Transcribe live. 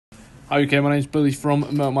Okay, my name's Billy from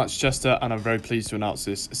Manchester, and I'm very pleased to announce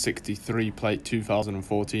this 63 plate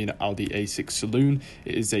 2014 Audi A6 Saloon.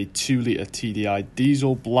 It is a 2-litre TDI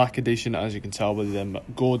diesel, black edition, as you can tell by them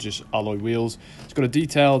gorgeous alloy wheels. It's got a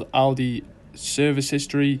detailed Audi service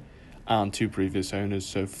history and 2 previous owners,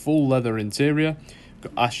 so full leather interior.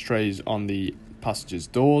 Got ashtrays on the passenger's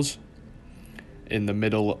doors in the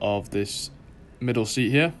middle of this middle seat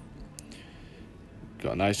here.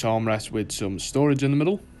 Got a nice armrest with some storage in the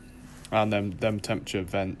middle, and then them temperature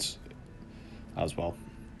vents as well.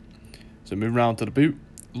 So moving around to the boot,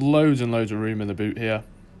 loads and loads of room in the boot here.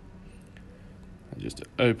 And just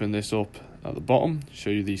open this up at the bottom, show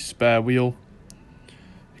you the spare wheel.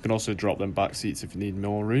 You can also drop them back seats if you need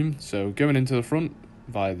more room. So going into the front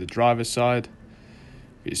via the driver's side,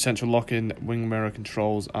 your central locking, wing mirror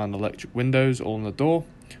controls and electric windows all on the door.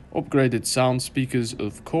 Upgraded sound speakers,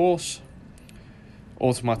 of course.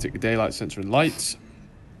 Automatic daylight sensor and lights.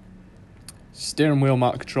 Steering wheel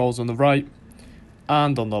mount controls on the right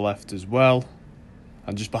and on the left as well,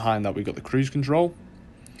 and just behind that we've got the cruise control,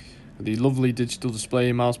 the lovely digital display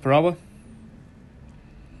in miles per hour.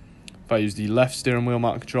 If I use the left steering wheel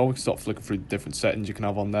mount control, we can start flicking through the different settings you can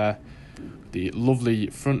have on there. The lovely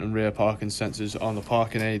front and rear parking sensors on the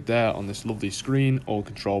parking aid there on this lovely screen, all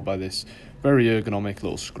controlled by this very ergonomic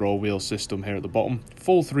little scroll wheel system here at the bottom.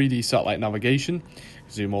 Full 3D satellite navigation,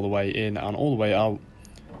 zoom all the way in and all the way out.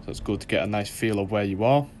 So it's good to get a nice feel of where you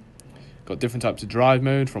are. Got different types of drive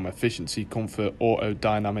mode, from efficiency, comfort, auto,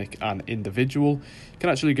 dynamic and individual. You can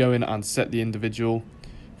actually go in and set the individual.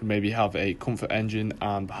 You can maybe have a comfort engine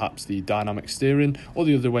and perhaps the dynamic steering, or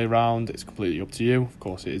the other way around. It's completely up to you. Of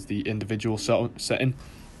course, it is the individual setting.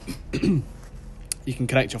 You can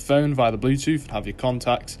connect your phone via the Bluetooth and have your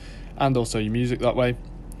contacts and also your music that way.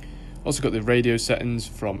 Also got the radio settings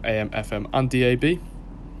from AM, FM and DAB.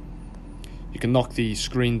 You can knock the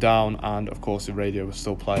screen down and of course the radio will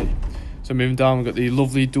still play. So moving down, we've got the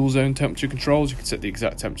lovely dual zone temperature controls. You can set the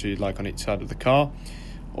exact temperature you'd like on each side of the car.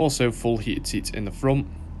 Also full heated seats in the front.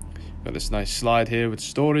 Got this nice slide here with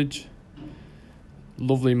storage.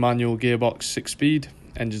 Lovely manual gearbox, 6-speed,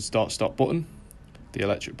 engine start stop button. The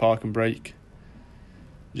electric parking brake.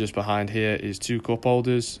 Just behind here is 2 cup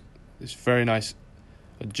holders. This very nice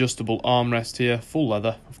adjustable armrest here, full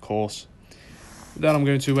leather of course. Then I'm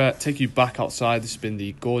going to take you back outside. This has been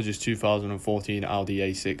the gorgeous 2014 Audi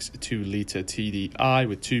A6 2-litre TDI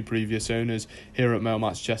with 2 previous owners here at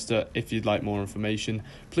Manchester. If you'd like more information,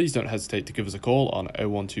 please don't hesitate to give us a call on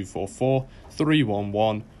 01244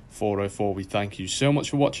 311 404. We thank you so much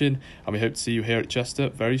for watching, and we hope to see you here at Chester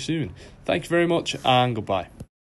very soon. Thank you very much, and goodbye.